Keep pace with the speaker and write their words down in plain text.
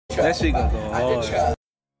That shit gonna go hard.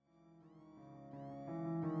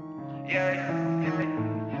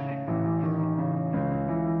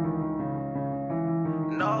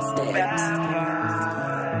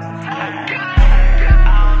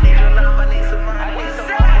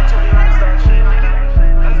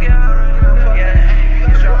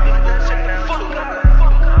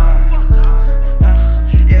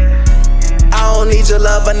 Your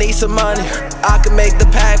love, I need some money. I can make the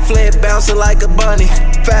pack flip, bouncing like a bunny.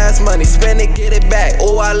 Fast money, spend it, get it back.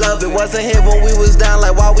 Oh, I love it. Wasn't here when we was down.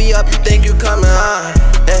 Like, while we up, you think you coming,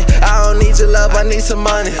 Hey, I don't need your love, I need some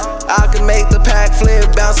money. I can make the pack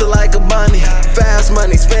flip, bouncing like a bunny. Fast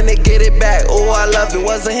money, spend it, get it back. Oh, I love it.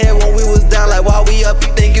 Wasn't here when we was down. Like, while we up,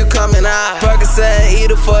 you think you coming, Percocet, eat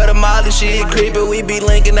her for the molly. She a creeper, we be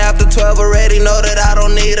linking after 12. Already know that I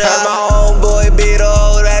don't need her. My homeboy beat her,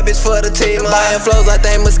 old that bitch for the team. Buying flows like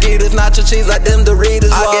they mosquitoes, nacho cheese like them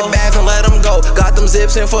Doritos. I get back and let them go. Got them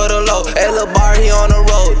zips in for the low. Hey, lil' Bart, he on the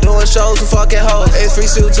road, doing shows with fucking hoes. It's free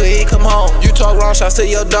suit till he come home. You talk long shots to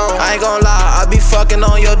your dome. I ain't gon' lie, I be fucking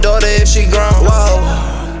on your daughter if she grown.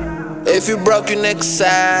 Whoa, if you broke, you niggas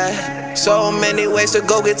sad. So many ways to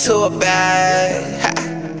go get to a bag.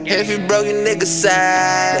 If you broke, you niggas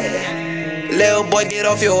sad. Little boy, get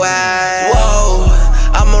off your ass. Whoa,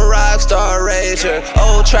 I'm a rockstar rager.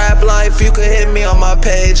 Old trap life, you could hit me on my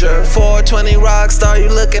pager. 420 rockstar, you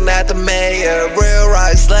looking at the mayor. Real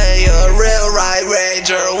right slayer, real right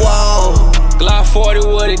ranger. Whoa, Glock 40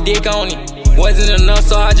 with a dick on it. Wasn't enough,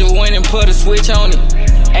 so I just went and put a switch on it.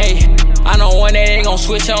 Ayy, I know one that ain't gon'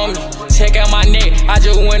 switch on me. Check out my neck, I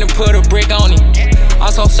just went and put a brick on it.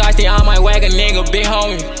 I'm so shysty, I might whack a nigga, big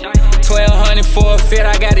homie. 1200 for a fit,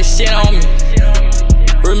 I got this shit on me.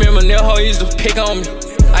 Remember, Nil Ho used to pick on me.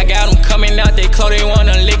 I got them coming out, they clothes, they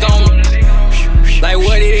wanna lick on me. Like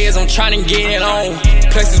what it is, I'm tryna get it on.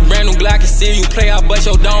 Plus it's brand new Glock, I see you play, I bust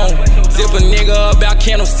your dome. Zip a nigga up out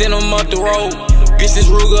Kendall, send him up the road. Bitch this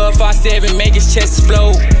Ruger 5.7, make his chest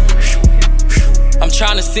explode. I'm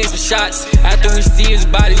tryna send some shots. After we see his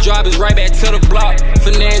body drop, it's right back to the block.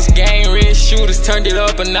 Finesse game, red shooters, turned it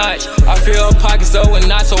up a notch. I fill her pockets up with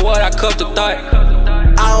knots, so what, I cupped the thought.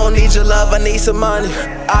 I don't need your love, I need some money.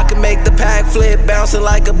 I can make the pack flip, bouncing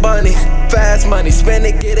like a bunny. Fast money, spend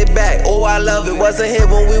it, get it back. Oh, I love it. Wasn't here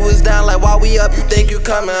when we was down. Like, while we up, you think you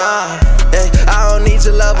coming, Hey, I don't need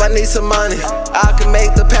your love, I need some money. I can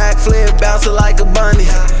make the pack flip, bouncing like a bunny.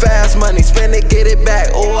 Fast money, spend it, get it back.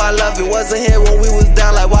 Oh, I love it. Wasn't here when we was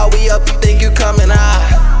down. Like, while we up, you think you coming,